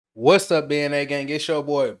What's up, BNA gang? It's your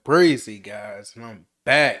boy Breezy, guys, and I'm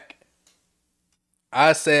back.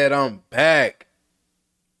 I said I'm back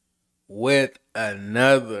with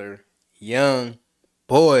another young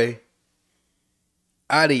boy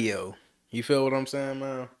audio. You feel what I'm saying,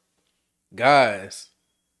 man? Guys,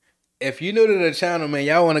 if you're new to the channel, man,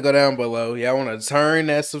 y'all want to go down below. Y'all want to turn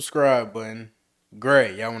that subscribe button.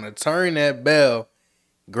 Great. Y'all want to turn that bell.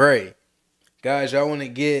 Great. Guys, y'all want to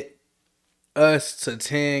get us to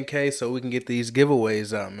 10K so we can get these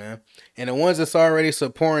giveaways out, man. And the ones that's already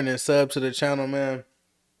supporting and sub to the channel, man,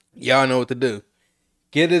 y'all know what to do.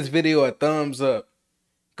 Give this video a thumbs up.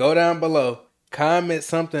 Go down below, comment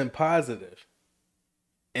something positive,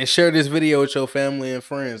 and share this video with your family and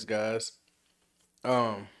friends, guys.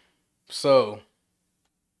 So,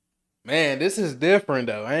 man, this is different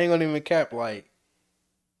though. I ain't gonna even cap. Like,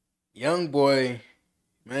 YoungBoy,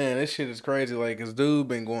 man, this shit is crazy. Like, his dude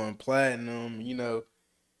been going platinum. You know,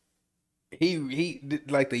 he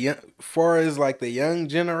like the young, far as like the young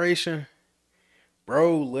generation,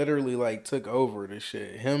 bro, literally like took over this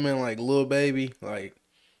shit. Him and like Lil Baby, like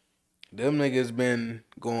them niggas been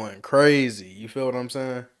going crazy. You feel what I'm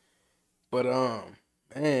saying? But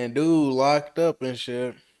man, dude locked up and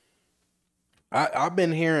shit. I've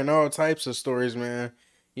been hearing all types of stories, man.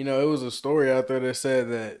 You know, it was a story out there that said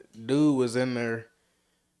that dude was in there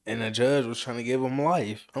and the judge was trying to give him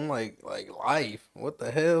life. I'm like life? What the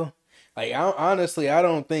hell? Like, honestly, I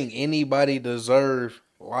don't think anybody deserves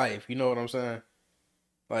life. You know what I'm saying?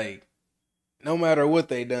 Like, no matter what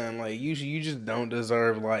they done, like, you just don't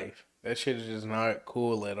deserve life. That shit is just not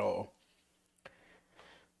cool at all.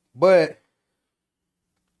 But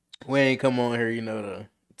we ain't come on here, you know, to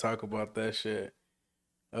talk about that shit.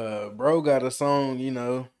 Bro got a song, you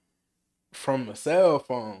know, from a cell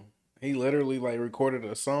phone. He literally like recorded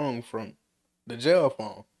a song from the jail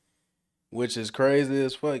phone, which is crazy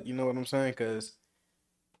as fuck. You know what I'm saying? Cause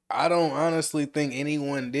I don't honestly think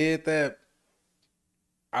anyone did that.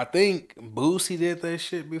 I think Boosie did that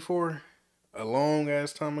shit before a long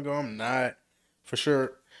ass time ago. I'm not for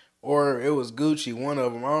sure, or it was Gucci, one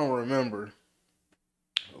of them. I don't remember.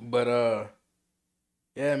 But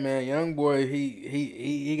yeah, man, YoungBoy,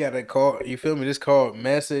 he got a call. You feel me? This called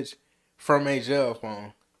message from a jail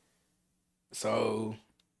phone. So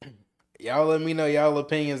y'all let me know y'all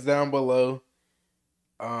opinions down below.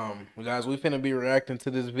 Guys, we finna be reacting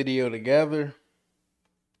to this video together.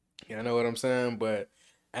 Y'all know what I'm saying? But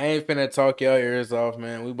I ain't finna talk y'all ears off,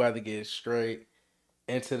 man. We about to get straight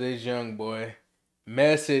into this YoungBoy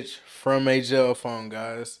message from a jail phone,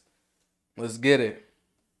 guys. Let's get it.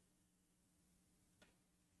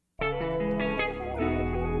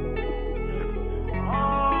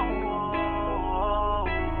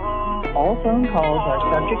 All phone calls are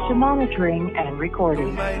subject to monitoring and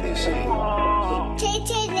recording.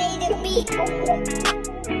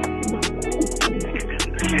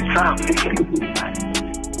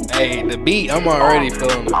 Hey, the beat, I'm already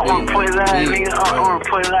feeling the beat. I wanna play that, nigga. I wanna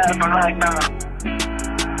play that for like that.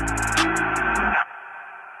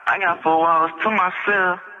 I got 4 hours to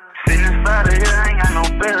myself. Sitting inside of here, I ain't got no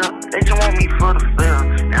bill. They just want me for the fill.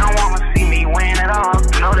 They don't wanna see me win at all.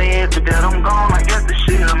 Know they had to dead, I'm gone. I guess the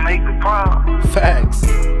shit'll make the problem. Facts.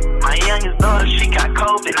 My youngest daughter, she got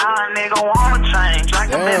COVID. Now a nigga wanna change. I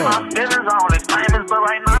can bet my feelings on it. Famous, but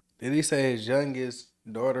right now. Did he say his youngest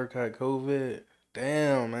daughter got COVID?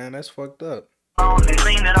 Damn, man, that's fucked up. They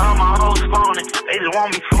lean it on my whole phone. They just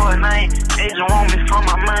want me for a name. They just want me for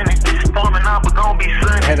my money. It's storming out, but gon' be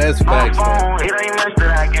sunny. Yeah, that's facts. It ain't much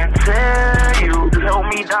that I can tell you. Just hold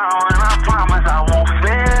me down, and I promise I won't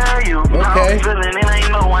fail you. Okay. I'm feeling it,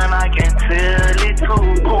 ain't no one I can tell it to.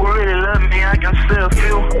 Who really love me, I can still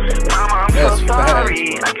feel. Mama, I'm that's so sorry.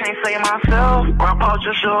 facts, I can't say myself. Grandpa,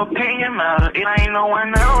 just your opinion matter. It ain't no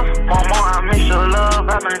one else. One more, I miss your love.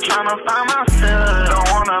 I've been trying to find myself. Don't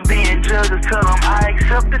wanna be in jail just tell them I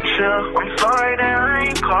accept the chill. I'm sorry that I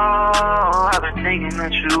ain't called. I've been thinking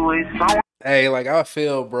that you was someone. Hey, like, I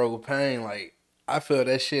feel, bro, pain. Like, I feel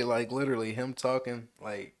that shit, like, literally him talking,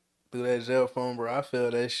 like, through that jail phone, bro. I feel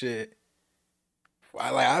that shit.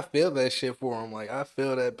 I feel that shit for him. Like, I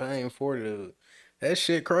feel that pain for the dude. That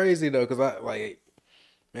shit crazy, though, because like,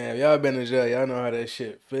 man, if y'all been in jail, y'all know how that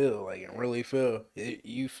shit feel. Like, it really feel.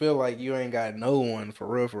 You feel like you ain't got no one, for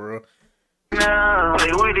real, for real. Now,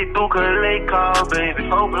 they with it through cause they call, baby.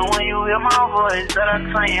 Hoping when you hear my voice that I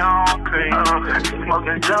turn you on crazy.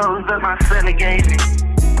 Smoking Joe's that my celly gave me.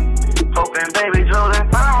 Hoping baby Joe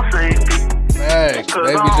that found safety. Hey, cause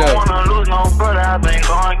baby I don't Joe. wanna lose no brother, I've been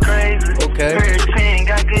going crazy. Okay. Heard 10,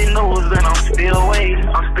 got good news and I'm still waiting.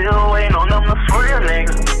 I'm still waiting on them to free a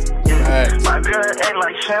nigga. Facts. My girl act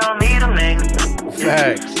like she don't need a nigga.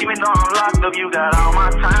 Facts. Even though I'm locked up, you got all my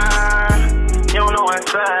time. You don't know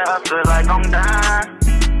what's sad, I feel like I'm dying.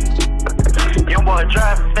 Young boy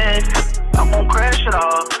driving fast, I won't crash it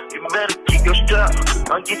off. You better keep your strap,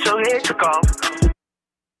 or get your head took off.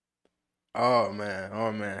 Oh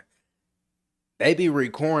man. They be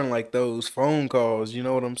recording like those phone calls, you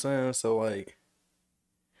know what I'm saying? So like,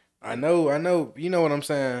 I know, you know what I'm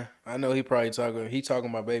saying? I know he talking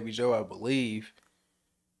about Baby Joe, I believe.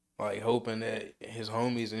 Like hoping that his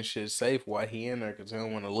homies and shit safe while he in there, cause he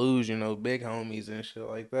don't want to lose, you know, big homies and shit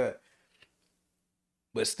like that.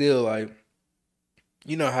 But still, like,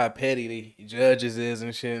 you know how petty the judges is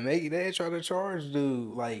and shit, and they try to charge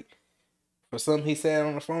dude like for something he said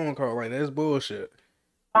on the phone call. Like, that's bullshit.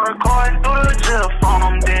 I'm recording through the jail phone,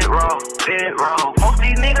 I'm dead raw. Most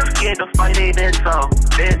these niggas scared to fight, they dead soft.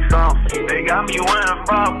 They got me wearing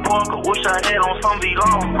Bob Parker, wish I had on some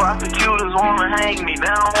V-Long. Prosecutors wanna hang me, they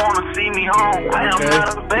don't wanna see me home. I am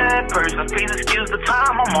not a bad person, please excuse the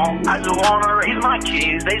time I'm on. I just wanna raise my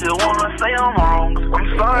kids, they just wanna say I'm wrong.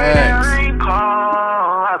 I'm sorry that I ain't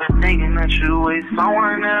call, I've been thinking that you was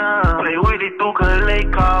someone else. Play with it through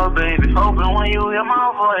collect call, baby. Hoping when you hear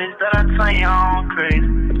my voice that I turn you on crazy.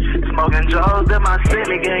 Smoking drugs that my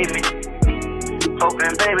city gave me.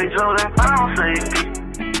 Hoping Baby Joe done found safety.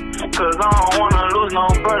 Cause I don't wanna lose no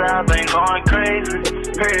brother, I've been going crazy.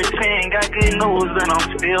 Heard 10, got good news and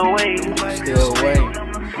I'm still waiting.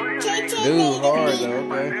 Dude hard though,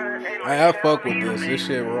 okay? I fuck with this. This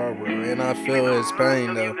shit raw, bro. And I feel his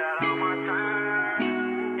pain though.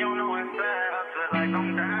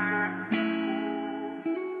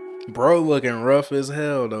 Bro looking rough as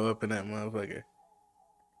hell though up in that motherfucker.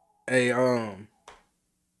 Hey, y'all,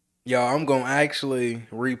 I'm gonna actually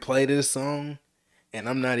replay this song, and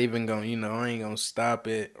I'm not even gonna, you know, I ain't gonna stop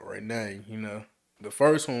it right now, you know. The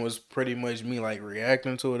first one was pretty much me like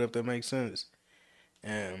reacting to it, if that makes sense.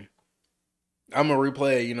 And I'm gonna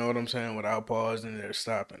replay it, you know what I'm saying, without pausing it or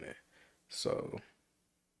stopping it. So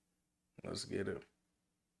let's get it.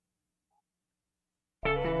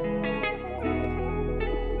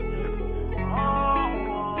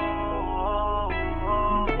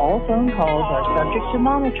 All phone calls are subject to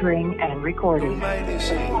monitoring and recording. I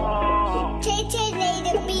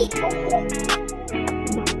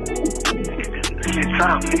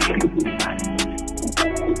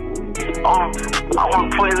wanna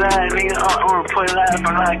play live, nigga. I wanna play live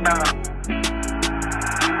for lockdown.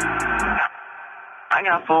 I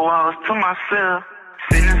got 4 hours to myself.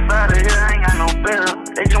 Sitting inside of here, I ain't got no bill.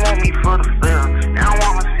 They just want me for the fill. They don't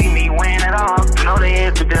wanna see me win at all. Know they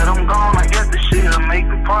happy that I'm gone. I guess the shit'll make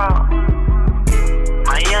me proud.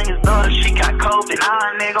 My youngest daughter, she got COVID. Now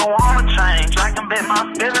a nigga wanna change. I can bet my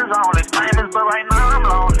feelings on it. Famous, but right now I'm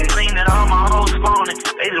lonely. Seen that all my hoes phony.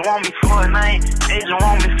 They just want me for a name. They just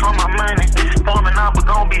want me for my money. It's storming out, but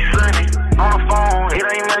gon' be sunny. On the phone, it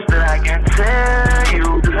ain't much that I can tell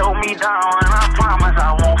you. Just hold me down, and I promise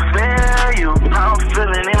I won't fail you. How I'm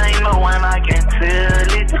feeling, it ain't no one I can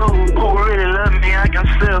tell it to. Who really love me, I can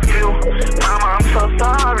still feel. Mama, I'm so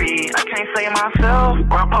sorry, I can't say myself.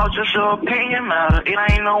 Grandpa, just your opinion matter. It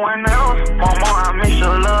ain't no one else. Mama, I miss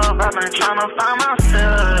your love. I've been trying to find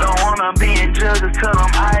myself. Don't wanna be in jail, just tell them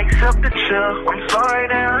I accept the chill. I'm sorry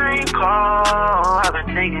that I ain't call. I've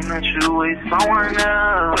been thinking that you was someone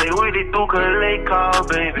else. Play with it through collect call,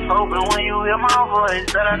 baby. Hoping when you hear my voice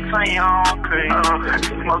that I turn you on crazy.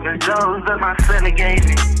 Smoking drugs that my city gave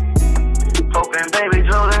me. Hoping Baby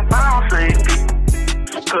Joe done found safety.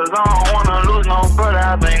 Cause I don't wanna lose no brother,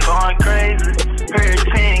 I've been going crazy. Heard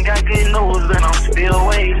 10, got good news and I'm still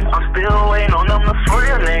waiting. I'm still waiting on them to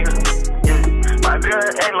real niggas. Yeah. My girl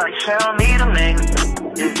act like she don't need a nigga.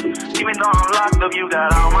 Yeah. Even though I'm locked up, you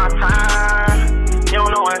got all my time. You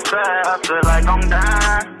don't know what's sad, I feel like I'm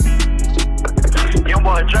dying. Young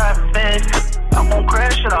boy driving fast, I won't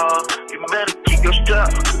crash it off. You better keep your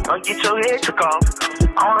strap, or get your head took off.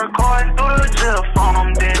 I'm recording through the jail phone,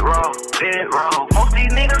 I'm dead raw. Most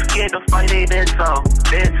these niggas scared to fight, they dead soft.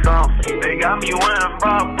 They got me wearing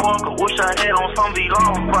Bob Parker, wish I had on some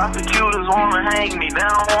V-Long. Prosecutors wanna hang me, they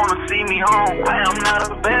don't wanna see me home. I am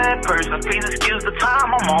not a bad person, please excuse the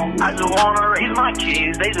time I'm on. I just wanna raise my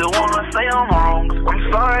kids, they just wanna say I'm wrong.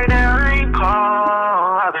 I'm sorry that I ain't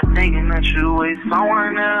call. I've been thinking that you was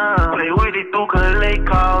someone else. Play with it through collect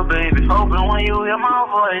call, baby. Hoping when you hear my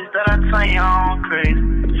voice that I turn you on crazy.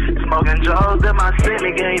 Smoking drugs that my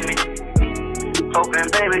city gave me. Hoping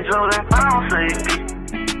Baby Joe done found safety.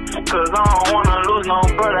 Cause I don't wanna lose no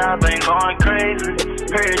brother, I've been going crazy.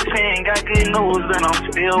 Heard 10, got good news and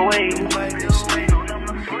I'm still waiting.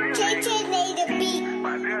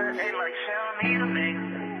 My girl ain't like she don't need a nigga.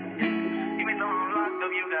 Even though I'm locked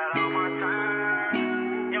up, you got all my time.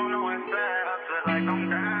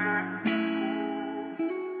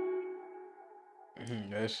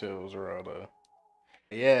 That shit was raw though.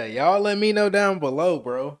 Yeah, y'all let me know down below,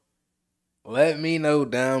 bro. Let me know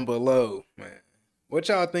down below, man. What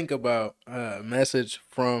y'all think about message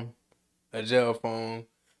from a jail phone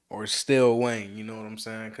or Still Wayne? You know what I'm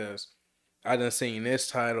saying? Cause I done seen this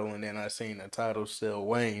title and then I seen the title Still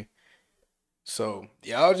Wayne. So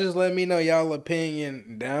y'all just let me know y'all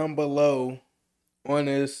opinion down below on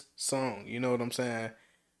this song. You know what I'm saying?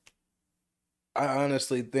 I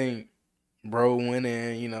honestly think bro went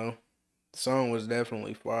in, you know, the song was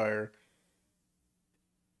definitely fire.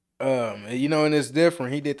 And it's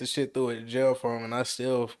different. He did the shit through a jail phone and I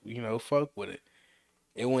still, fuck with it.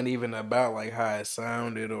 It wasn't even about like how it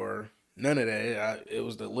sounded or none of that. It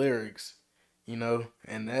was the lyrics, and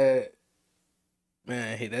that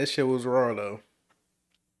man, hey, that shit was raw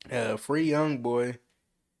though. Free young boy,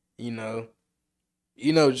 you know.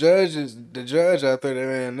 Judges, the judge out there,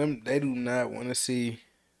 man, them they do not want to see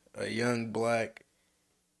a young black,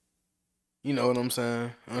 you know what I'm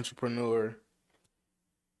saying, entrepreneur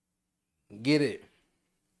get it.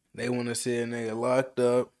 They want to see a nigga locked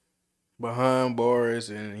up behind bars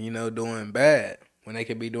and doing bad when they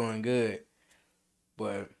could be doing good.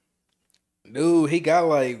 But dude, he got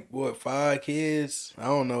like what 5 kids? I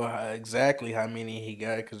don't know exactly how many he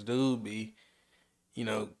got, cause dude be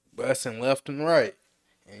busting left and right,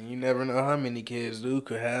 and you never know how many kids dude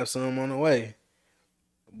could have some on the way.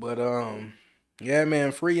 But yeah,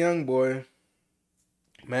 man, free young boy.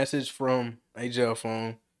 Message from a jail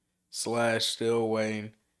phone / Still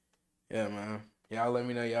Waiting. Yeah, man. Y'all let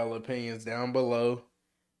me know y'all opinions down below.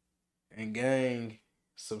 And gang,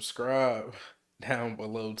 subscribe down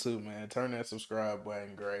below too, man. Turn that subscribe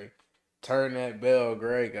button gray. Turn that bell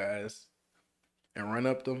gray, guys. And run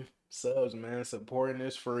up them subs, man. Supporting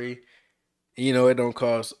is free. It don't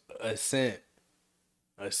cost a cent.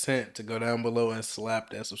 A cent to go down below and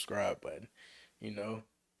slap that subscribe button.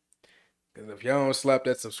 Because if y'all don't slap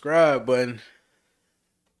that subscribe button,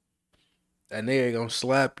 that nigga gonna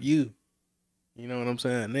slap you. You know what I'm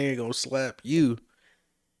saying? That nigga gonna slap you.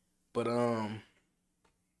 But I'm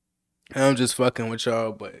just fucking with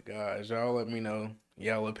y'all. But guys, y'all let me know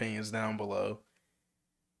y'all opinions down below.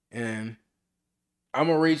 And I'm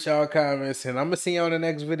gonna read y'all comments and I'm gonna see you on the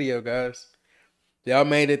next video, guys. Y'all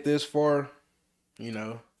made it this far,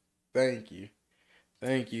 thank you.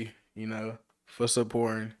 Thank you, for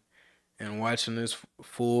supporting and watching this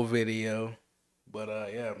full video. But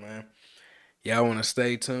yeah, man. Y'all want to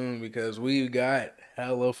stay tuned because we got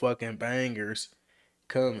hella fucking bangers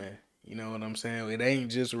coming. You know what I'm saying? It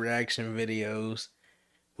ain't just reaction videos.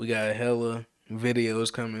 We got hella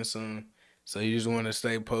videos coming soon. So you just want to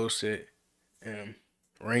stay posted and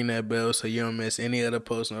ring that bell so you don't miss any other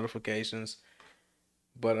post notifications.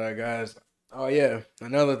 But guys, oh yeah,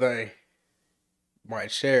 another thing. My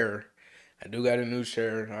chair. I do got a new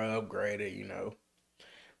chair. I upgraded,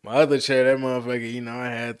 My other chair, that motherfucker, I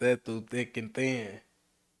had that through thick and thin.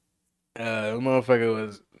 The motherfucker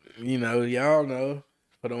was, y'all know,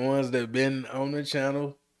 for the ones that been on the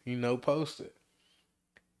channel, posted.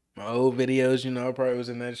 My old videos, I probably was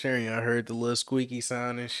in that chair and I heard the little squeaky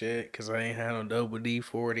sound and shit, because I ain't had no double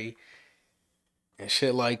D40 and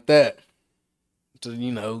shit like that.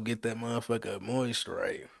 To, get that motherfucker moist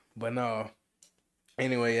right. But no.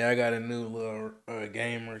 Anyway, yeah, I got a new little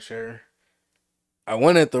gamer chair. I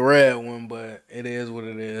wanted the red one, but it is what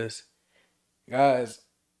it is. Guys,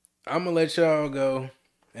 I'm going to let y'all go,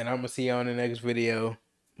 and I'm going to see y'all in the next video,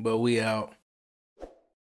 but we out.